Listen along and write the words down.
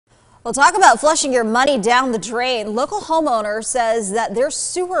Well, talk about flushing your money down the drain. Local homeowner says that their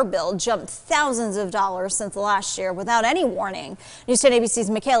sewer bill jumped thousands of dollars since last year without any warning. News 10 ABC's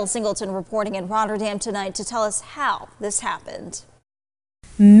Michaela Singleton reporting in Rotterdam tonight to tell us how this happened.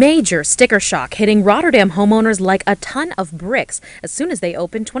 Major sticker shock hitting Rotterdam homeowners like a ton of bricks as soon as they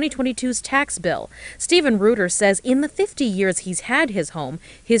opened 2022's tax bill. Stephen Reuter says in the 50 years he's had his home,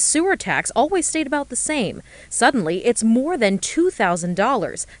 his sewer tax always stayed about the same. Suddenly, it's more than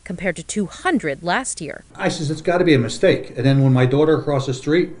 $2,000 compared to $200 last year. I says, it's got to be a mistake. And then when my daughter across the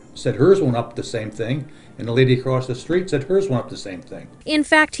street said hers went up the same thing, and the lady across the street said hers went up the same thing. In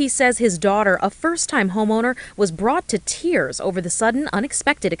fact, he says his daughter, a first-time homeowner, was brought to tears over the sudden,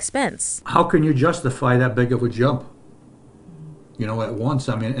 unexpected expense. How can you justify that big of a jump? You know, at once.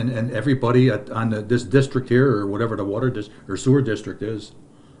 I mean, and everybody on this district here, or whatever the water or sewer district is,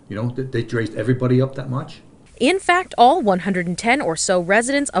 you know, they raised everybody up that much. In fact, all 110 or so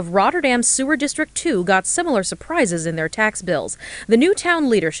residents of Rotterdam Sewer District 2 got similar surprises in their tax bills. The new town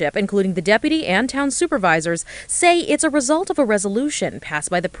leadership, including the deputy and town supervisors, say it's a result of a resolution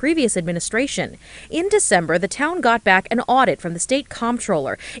passed by the previous administration. In December, the town got back an audit from the state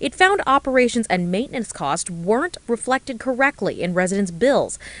comptroller. It found operations and maintenance costs weren't reflected correctly in residents'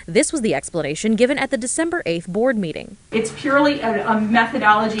 bills. This was the explanation given at the December 8th board meeting. It's purely a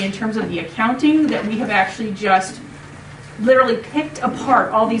methodology in terms of the accounting that we have actually just literally picked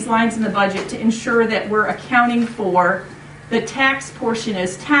apart all these lines in the budget to ensure that we're accounting for the tax portion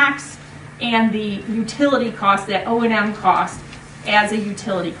as tax and the utility cost, that O&M cost, as a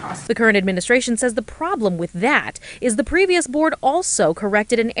utility cost. The current administration says the problem with that is the previous board also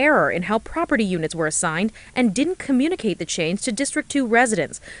corrected an error in how property units were assigned and didn't communicate the change to District 2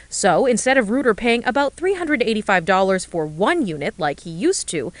 residents. So instead of Reuter paying about $385 for one unit like he used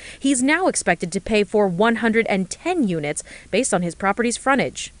to, he's now expected to pay for 110 units based on his property's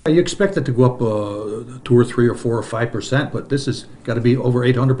frontage. You expect it to go up 2 or 3 or 4 or 5%, but this has got to be over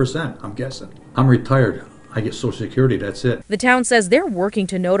 800%, I'm guessing. I'm retired. I get Social Security, that's it. The town says they're working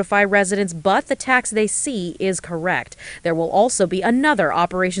to notify residents, but the tax they see is correct. There will also be another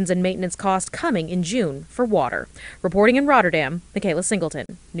operations and maintenance cost coming in June for water. Reporting in Rotterdam, Michaela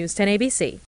Singleton, News 10 ABC.